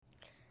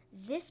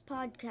This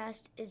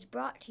podcast is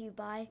brought to you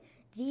by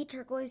the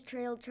Turquoise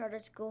Trail Charter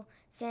School,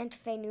 Santa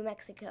Fe, New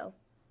Mexico.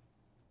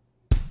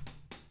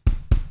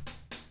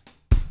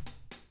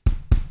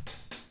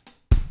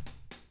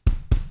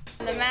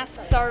 The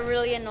masks are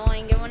really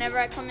annoying, and whenever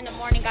I come in the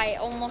morning, I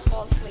almost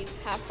fall asleep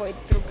halfway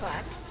through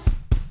class.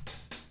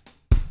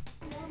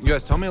 You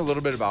guys, tell me a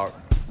little bit about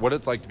what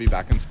it's like to be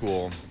back in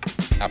school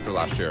after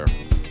last year.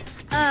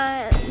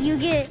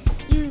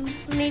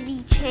 You've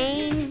maybe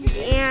changed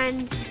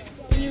and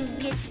you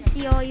get to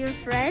see all your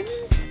friends.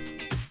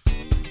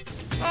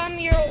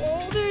 You're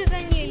older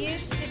than you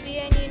used to be,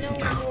 and you know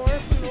more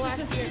from the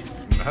last year.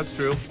 That's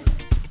true.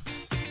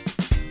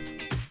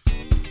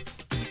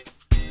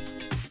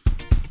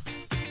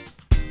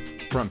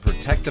 From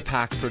Protect the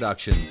Pack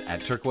Productions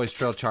at Turquoise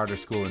Trail Charter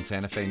School in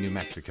Santa Fe, New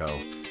Mexico,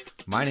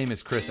 my name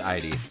is Chris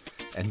Eide,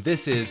 and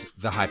this is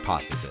The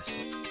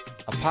Hypothesis,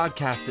 a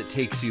podcast that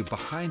takes you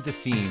behind the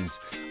scenes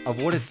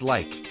of what it's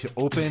like to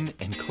open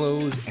and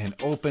close and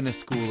open a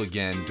school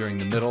again during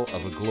the middle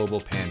of a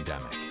global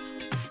pandemic.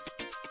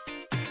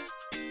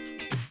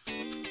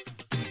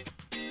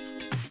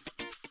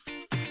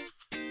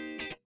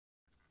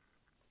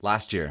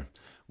 Last year,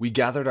 we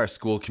gathered our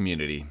school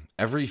community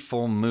every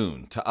full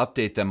moon to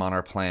update them on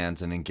our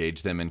plans and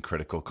engage them in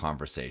critical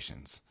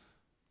conversations.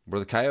 We're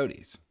the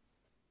Coyotes.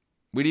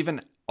 We'd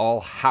even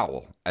all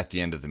howl at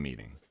the end of the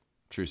meeting.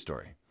 True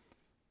story.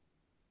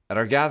 At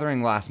our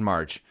gathering last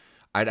March,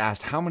 I'd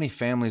asked how many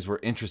families were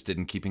interested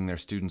in keeping their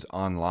students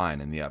online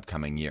in the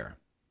upcoming year.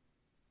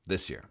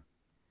 This year.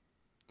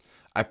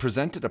 I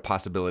presented a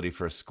possibility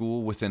for a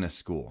school within a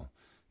school,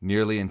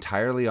 nearly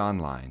entirely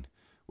online,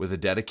 with a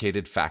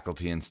dedicated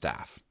faculty and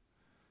staff.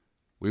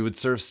 We would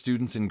serve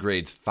students in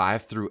grades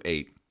 5 through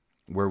 8,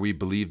 where we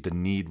believed the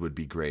need would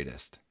be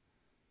greatest.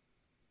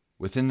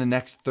 Within the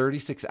next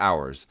 36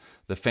 hours,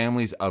 the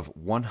families of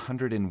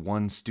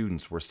 101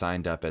 students were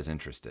signed up as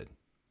interested.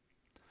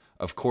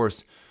 Of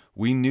course,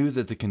 we knew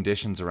that the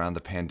conditions around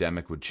the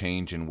pandemic would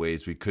change in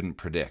ways we couldn't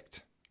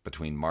predict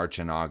between March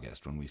and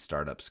August when we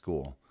start up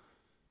school.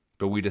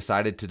 But we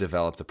decided to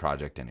develop the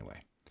project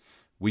anyway.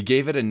 We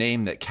gave it a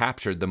name that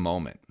captured the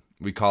moment.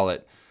 We call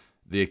it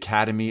the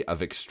Academy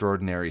of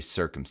Extraordinary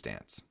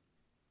Circumstance.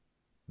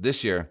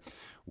 This year,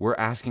 we're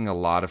asking a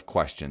lot of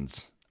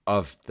questions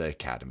of the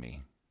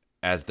Academy,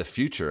 as the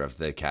future of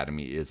the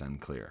Academy is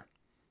unclear.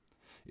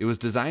 It was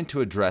designed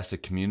to address a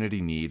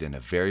community need in a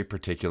very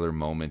particular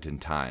moment in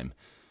time,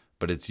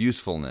 but its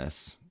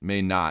usefulness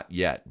may not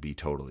yet be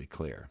totally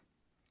clear.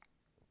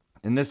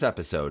 In this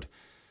episode,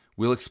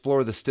 we'll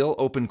explore the still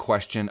open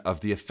question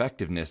of the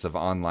effectiveness of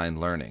online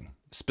learning,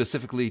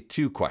 specifically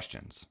 2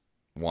 questions.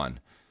 1.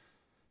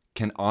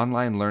 Can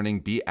online learning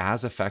be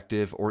as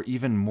effective or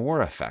even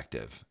more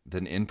effective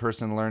than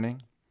in-person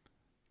learning?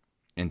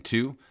 And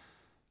 2,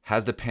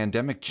 has the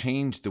pandemic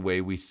changed the way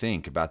we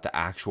think about the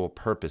actual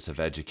purpose of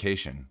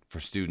education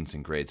for students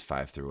in grades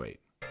 5 through 8?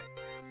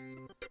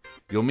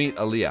 You'll meet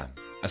Aaliyah,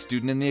 a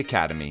student in the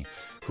Academy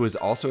who has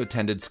also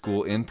attended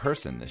school in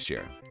person this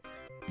year.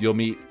 You'll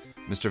meet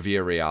Mr.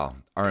 Villarreal,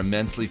 our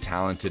immensely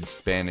talented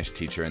Spanish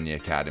teacher in the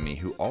Academy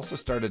who also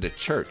started a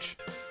church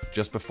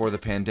just before the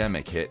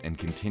pandemic hit and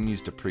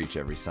continues to preach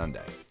every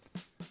Sunday.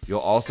 You'll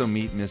also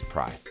meet Ms.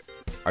 Pry,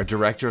 our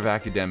Director of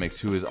Academics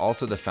who is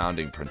also the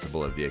founding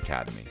principal of the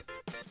Academy.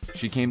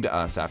 She came to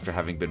us after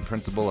having been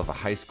principal of a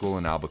high school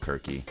in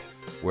Albuquerque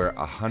where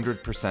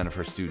 100% of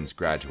her students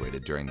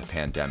graduated during the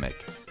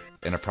pandemic,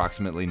 and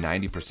approximately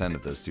 90%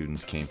 of those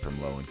students came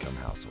from low-income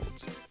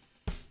households.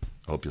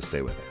 Hope you'll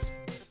stay with us.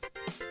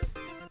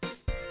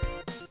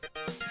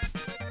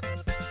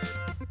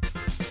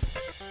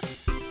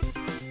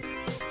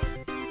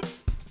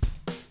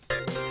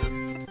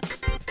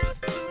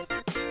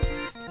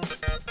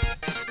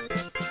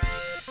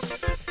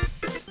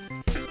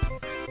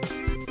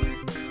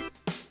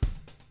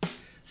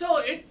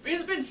 So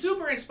it's been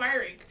super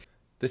inspiring.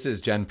 This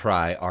is Jen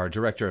Pry, our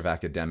Director of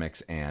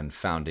Academics and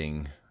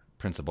founding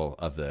principal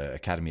of the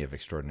Academy of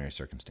Extraordinary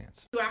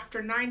Circumstance.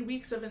 After 9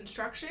 weeks of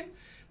instruction,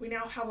 we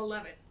now have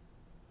 11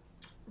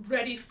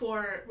 ready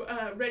for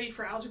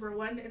Algebra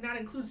 1, and that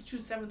includes 2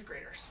 7th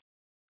graders.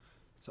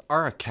 So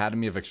our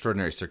Academy of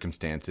Extraordinary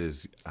Circumstance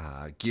is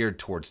geared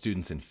towards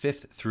students in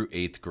 5th through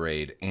 8th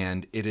grade,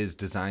 and it is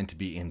designed to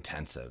be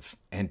intensive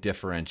and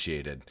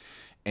differentiated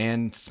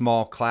and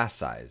small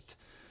class-sized.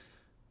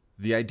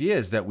 The idea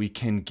is that we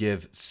can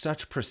give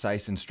such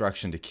precise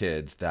instruction to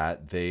kids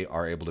that they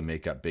are able to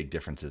make up big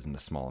differences in a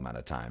small amount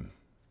of time.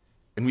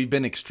 And we've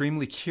been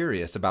extremely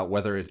curious about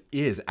whether it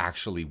is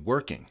actually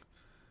working.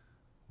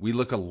 We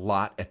look a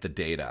lot at the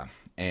data,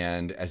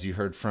 and as you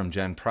heard from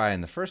Jen Pry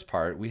in the first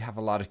part, we have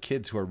a lot of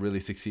kids who are really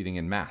succeeding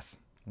in math.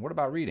 What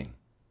about reading?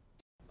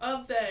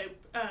 Of the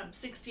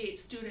 68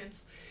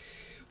 students,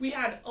 we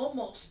had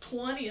almost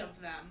 20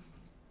 of them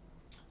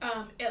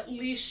at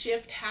least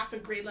shift half a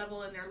grade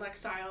level in their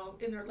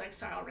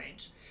Lexile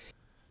range.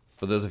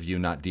 For those of you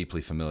not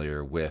deeply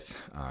familiar with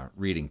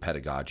reading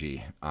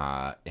pedagogy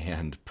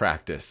and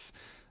practice,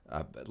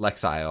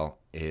 Lexile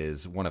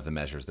is one of the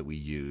measures that we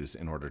use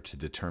in order to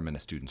determine a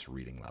student's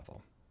reading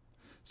level.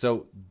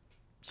 So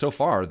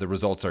far, the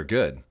results are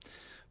good,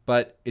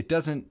 but it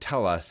doesn't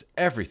tell us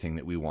everything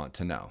that we want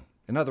to know.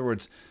 In other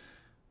words,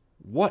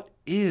 what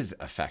is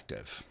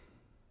effective?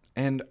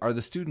 And are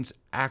the students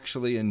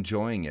actually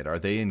enjoying it? Are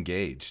they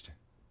engaged?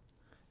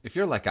 If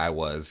you're like I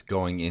was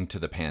going into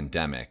the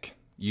pandemic,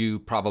 you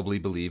probably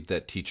believed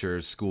that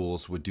teachers,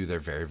 schools would do their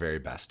very, very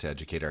best to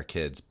educate our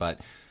kids, but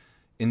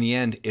in the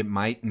end, it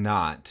might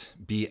not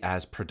be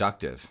as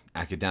productive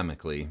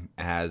academically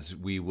as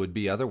we would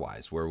be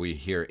otherwise, were we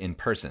here in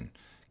person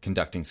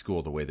conducting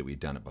school the way that we'd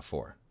done it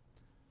before.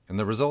 And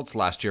the results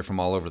last year from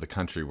all over the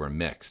country were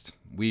mixed.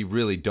 We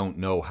really don't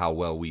know how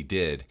well we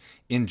did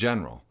in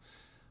general.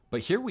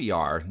 But here we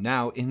are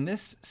now in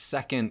this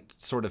second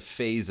sort of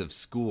phase of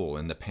school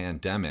in the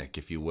pandemic,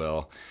 if you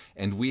will,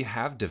 and we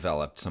have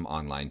developed some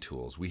online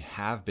tools. We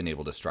have been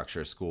able to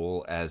structure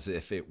school as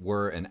if it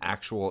were an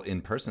actual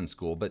in-person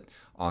school, but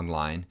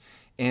online.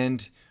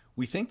 And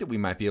we think that we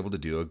might be able to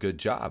do a good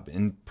job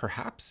and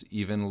perhaps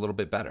even a little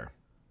bit better.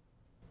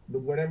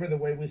 Whatever the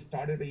way we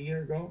started a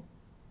year ago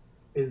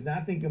is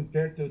nothing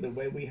compared to the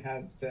way we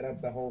have set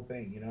up the whole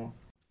thing, you know?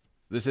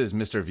 This is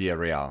Mr.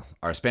 Villarreal,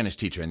 our Spanish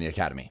teacher in the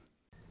academy.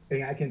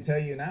 And I can tell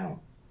you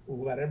now,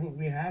 whatever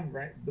we have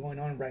going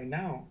on right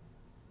now,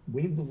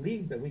 we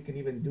believe that we can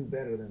even do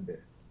better than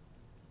this.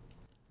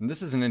 And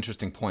this is an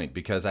interesting point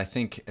because I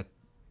think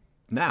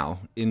now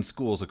in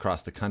schools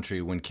across the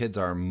country, when kids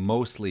are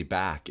mostly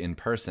back in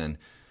person,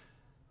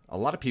 a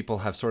lot of people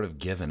have sort of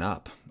given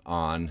up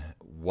on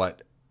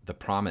what the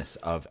promise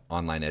of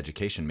online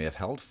education may have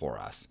held for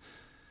us.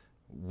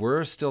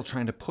 We're still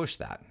trying to push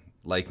that.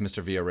 Like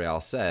Mr.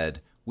 Villarreal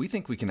said, we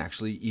think we can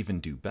actually even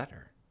do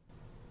better.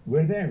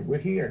 We're there, we're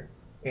here.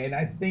 And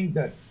I think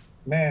that,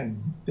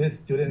 man, these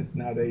students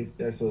nowadays,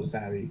 they're so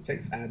savvy, tech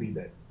savvy,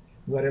 that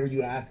whatever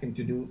you ask them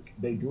to do,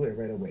 they do it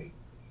right away.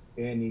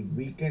 And if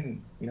we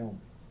can,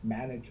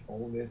 manage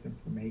all this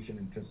information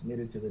and transmit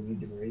it to the new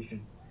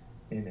generation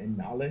and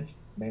knowledge,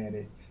 man,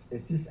 it's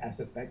just as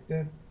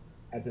effective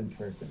as in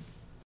person.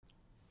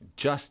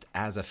 Just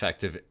as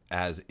effective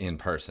as in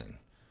person.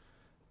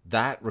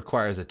 That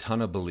requires a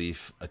ton of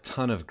belief, a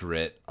ton of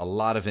grit, a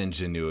lot of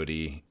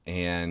ingenuity,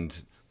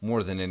 and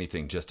more than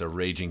anything, just a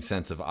raging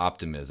sense of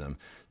optimism.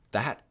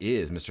 That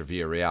is Mr.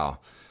 Villarreal.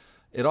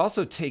 It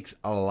also takes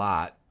a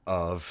lot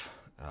of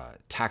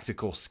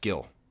tactical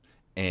skill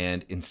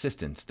and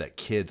insistence that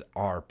kids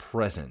are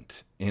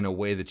present in a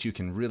way that you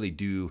can really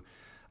do,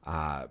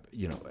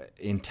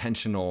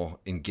 intentional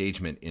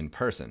engagement in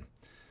person.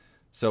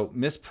 So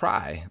Miss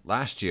Pry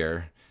last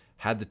year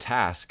had the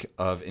task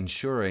of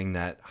ensuring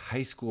that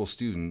high school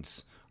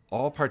students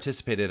all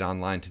participated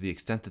online to the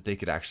extent that they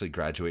could actually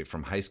graduate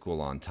from high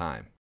school on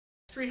time.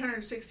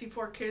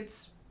 364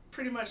 kids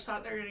pretty much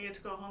thought they were going to get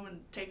to go home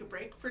and take a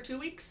break for 2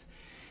 weeks.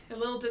 And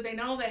little did they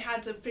know they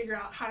had to figure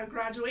out how to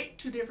graduate.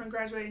 2 different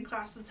graduating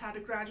classes had to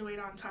graduate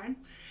on time,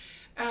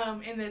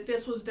 and that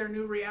this was their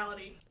new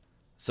reality.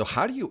 So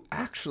how do you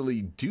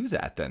actually do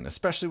that then,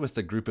 especially with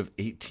the group of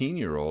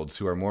 18-year-olds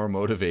who are more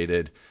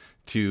motivated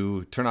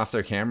to turn off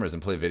their cameras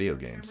and play video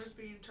games? Cameras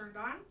being turned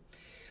on.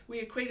 We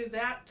equated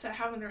that to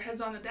having their heads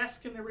on the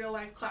desk in the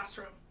real-life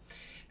classroom.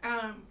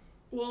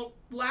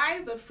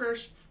 The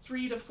first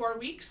 3 to 4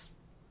 weeks,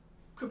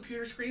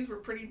 computer screens were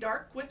pretty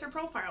dark with their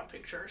profile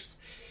pictures.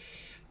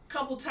 A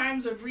couple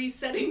times of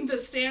resetting the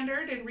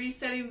standard and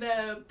resetting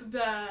and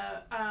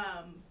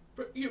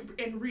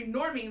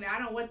renorming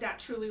that on what that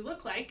truly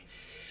looked like.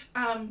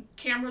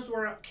 Cameras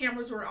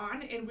were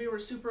on, and we were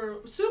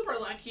super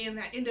lucky in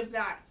that end of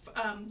that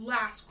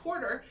last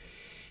quarter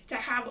to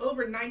have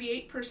over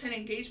 98%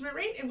 engagement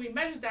rate, and we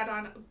measured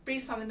that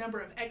based on the number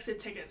of exit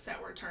tickets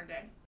that were turned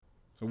in.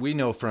 We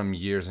know from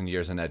years and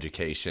years in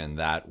education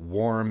that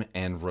warm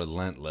and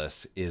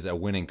relentless is a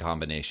winning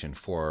combination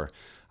for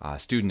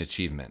student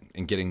achievement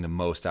and getting the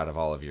most out of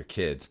all of your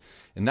kids.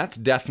 And that's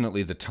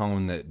definitely the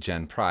tone that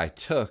Jen Pry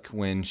took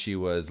when she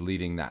was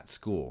leading that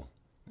school.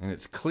 And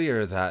it's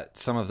clear that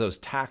some of those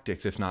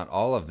tactics, if not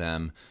all of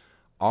them,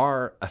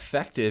 are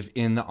effective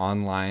in the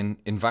online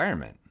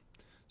environment.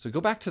 So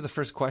go back to the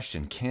first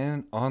question.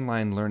 Can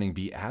online learning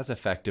be as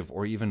effective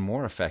or even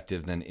more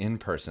effective than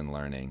in-person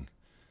learning?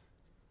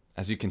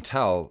 As you can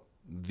tell,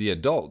 the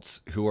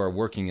adults who are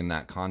working in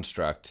that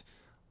construct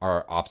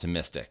are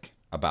optimistic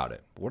about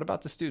it. What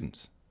about the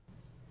students?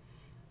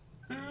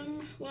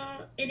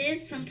 Well, it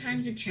is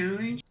sometimes a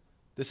challenge.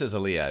 This is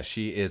Aaliyah.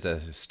 She is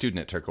a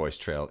student at Turquoise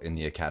Trail in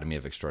the Academy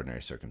of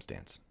Extraordinary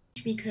Circumstance.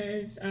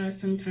 Because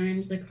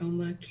sometimes the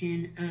Chromebook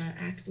can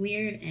act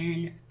weird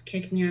and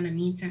kick me out of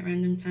meets at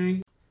random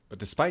times. But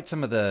despite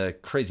some of the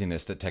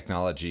craziness that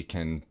technology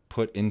can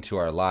put into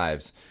our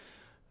lives,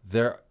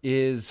 there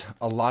is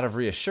a lot of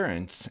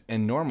reassurance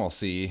and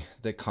normalcy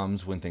that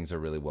comes when things are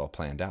really well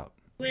planned out.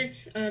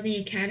 With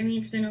the Academy,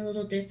 it's been a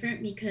little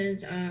different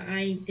because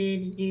I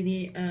did do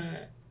the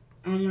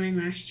online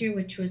last year,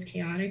 which was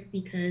chaotic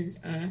because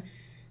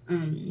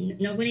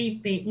nobody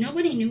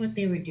knew what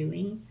they were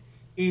doing,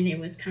 and it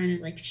was kind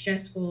of like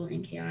stressful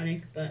and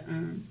chaotic. But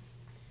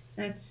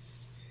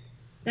that's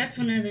that's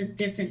one of the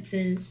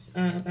differences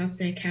about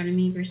the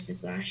academy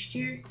versus last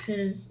year,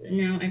 because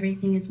now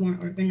everything is more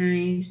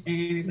organized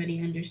and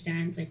everybody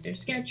understands like their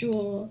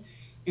schedule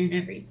and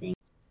everything.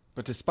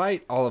 But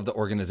despite all of the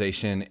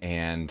organization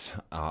and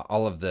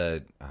all of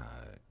the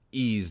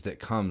ease that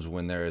comes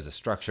when there is a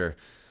structure,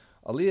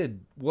 Aaliyah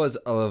was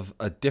of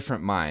a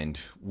different mind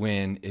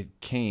when it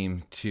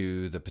came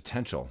to the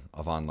potential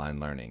of online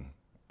learning.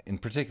 In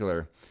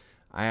particular,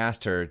 I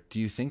asked her, do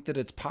you think that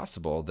it's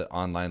possible that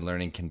online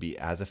learning can be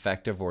as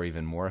effective or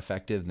even more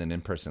effective than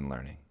in-person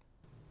learning?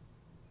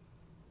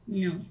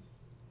 No.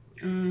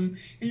 And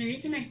the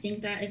reason I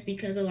think that is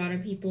because a lot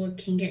of people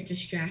can get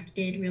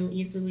distracted real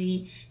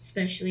easily,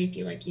 especially if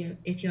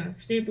you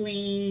have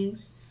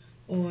siblings,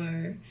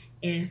 or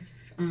if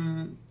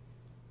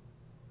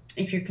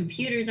your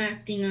computer's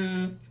acting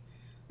up.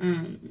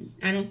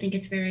 I don't think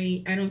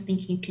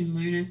you can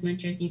learn as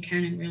much as you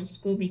can in real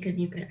school, because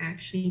you could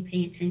actually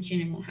pay attention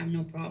and won't have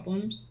no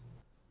problems.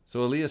 So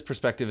Aaliyah's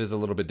perspective is a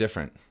little bit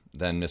different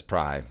than Ms.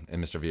 Pry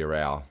and Mr.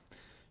 Villarreal.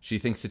 She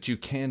thinks that you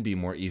can be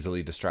more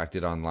easily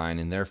distracted online,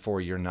 and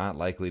therefore you're not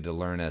likely to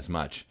learn as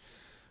much.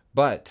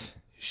 But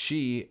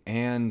she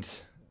and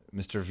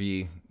Mr.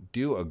 V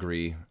do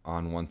agree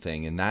on one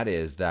thing, and that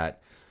is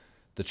that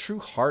the true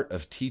heart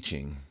of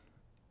teaching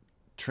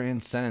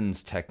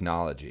transcends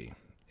technology.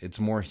 It's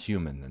more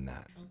human than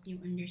that. Help you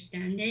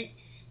understand it,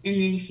 and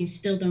then if you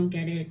still don't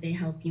get it, they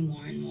help you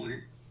more and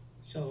more.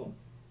 So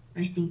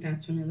I think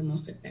that's one of the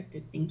most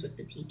effective things with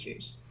the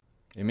teachers.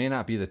 It may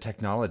not be the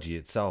technology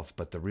itself,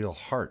 but the real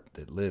heart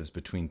that lives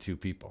between two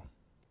people.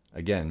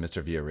 Again,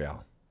 Mr.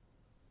 Villarreal.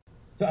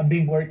 So I've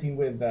been working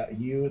with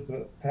youth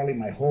probably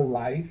my whole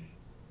life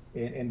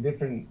in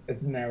different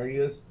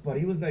scenarios, but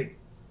he was like,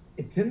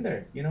 it's in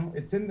there,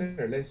 it's in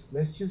there.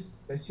 Let's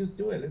just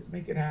do it. Let's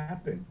make it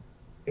happen.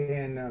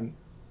 And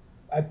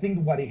I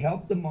think what he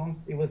helped the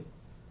most, it was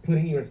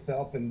putting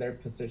yourself in their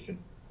position.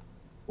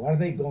 What are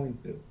they going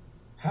through?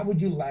 How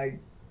would you like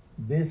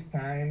this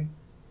time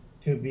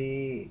to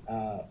be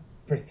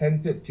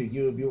presented to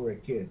you if you were a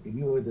kid, if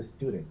you were the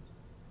student?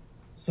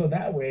 So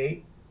that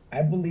way,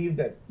 I believe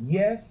that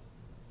yes,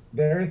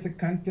 there is a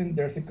content,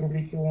 there's a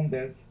curriculum,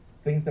 there's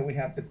things that we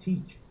have to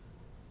teach,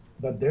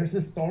 but there's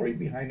a story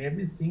behind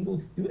every single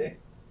student.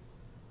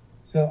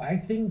 So I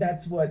think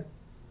that's what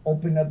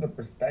opened up a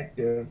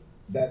perspective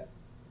that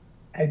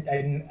I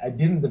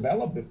didn't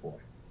develop before.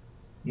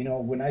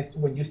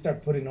 When you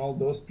start putting all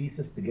those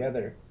pieces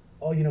together,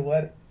 oh, you know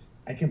what?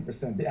 I can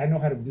present. I know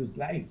how to do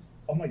slides.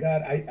 Oh my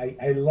God,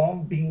 I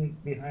love being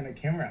behind a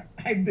camera.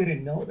 I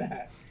didn't know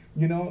that,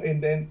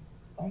 and then,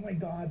 oh my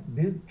God,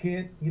 this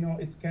kid,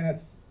 it's kind of,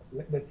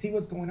 let's see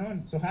what's going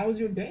on. So how was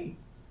your day?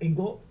 And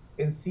go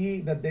and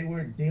see that they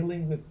were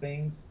dealing with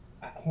things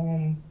at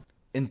home.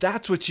 And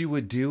that's what you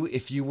would do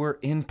if you were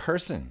in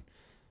person.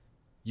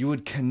 You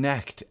would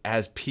connect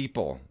as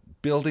people,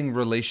 building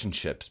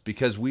relationships,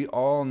 because we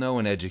all know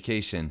in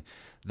education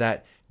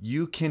that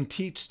you can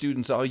teach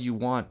students all you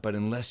want, but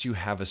unless you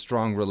have a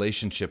strong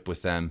relationship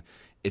with them,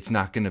 it's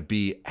not going to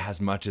be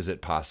as much as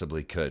it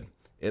possibly could.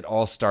 It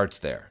all starts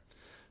there.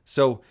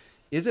 So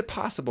is it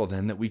possible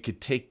then that we could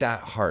take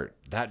that heart,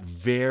 that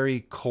very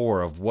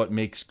core of what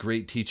makes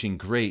great teaching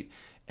great,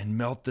 and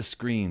melt the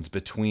screens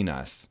between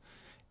us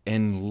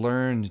and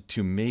learn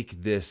to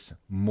make this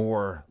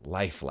more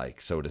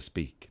lifelike, so to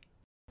speak?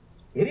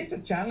 It is a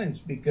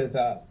challenge because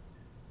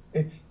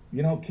it's,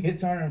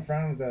 kids are in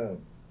front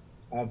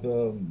of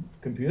the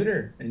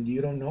computer and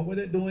you don't know what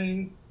they're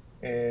doing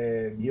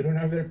and you don't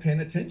know if they're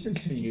paying attention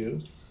to you.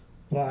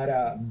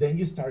 But then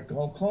you start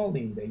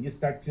calling, then you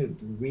start to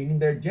reading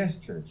their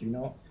gestures,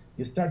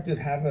 you start to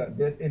have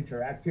this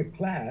interactive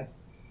class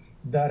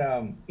that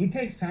it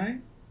takes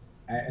time,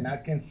 and I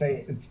can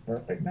say it's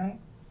perfect now,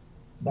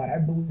 but I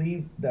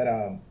believe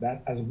that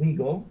that as we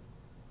go,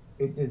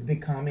 it is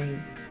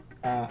becoming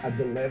at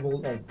the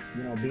level of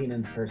being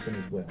in person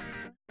as well.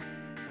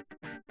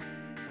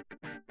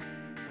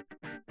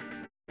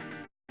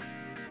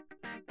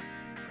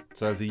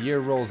 So as the year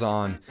rolls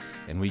on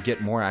and we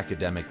get more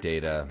academic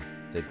data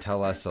that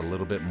tell us a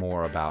little bit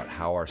more about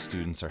how our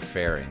students are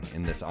faring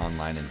in this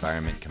online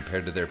environment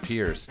compared to their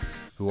peers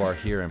who are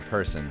here in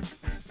person,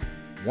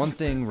 one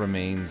thing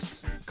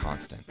remains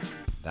constant.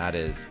 That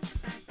is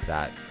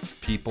that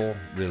people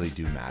really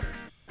do matter.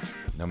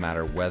 No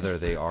matter whether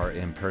they are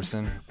in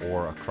person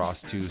or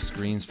across two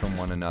screens from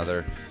one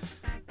another,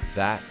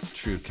 that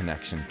true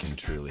connection can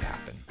truly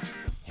happen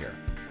here.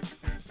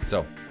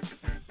 So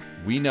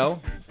we know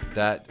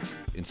that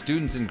in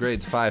students in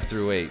grades 5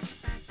 through 8,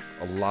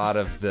 a lot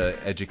of the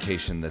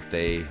education that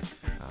they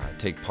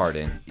take part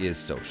in is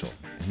social,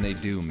 and they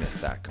do miss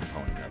that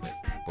component of it.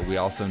 But we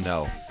also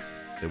know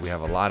that we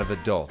have a lot of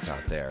adults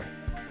out there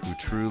who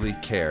truly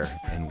care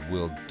and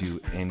will do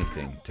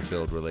anything to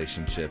build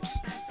relationships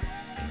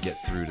and get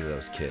through to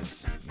those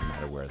kids, no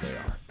matter where they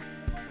are.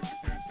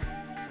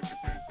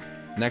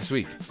 Next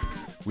week,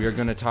 we are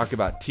going to talk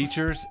about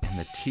teachers and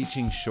the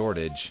teaching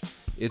shortage.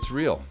 It's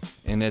real,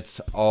 and it's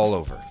all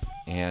over.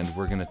 And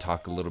we're going to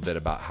talk a little bit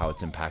about how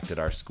it's impacted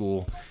our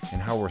school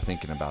and how we're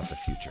thinking about the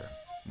future.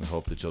 We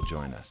hope that you'll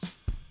join us.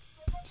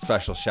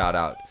 Special shout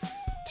out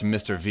to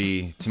Mr.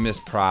 V, to Miss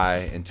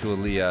Pry, and to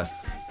Aaliyah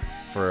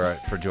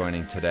for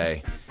joining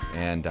today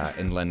and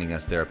lending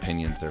us their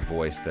opinions, their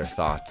voice, their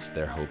thoughts,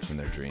 their hopes, and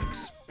their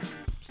dreams.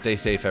 Stay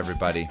safe,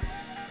 everybody.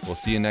 We'll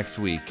see you next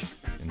week.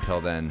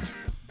 Until then,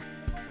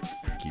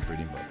 keep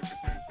reading books.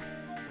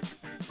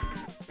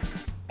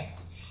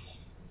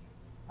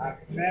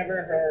 I've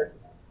never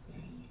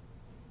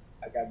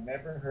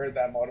heard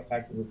that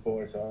motorcycle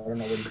before, so I don't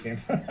know where it came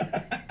from.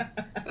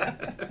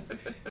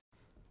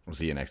 We'll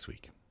see you next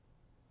week.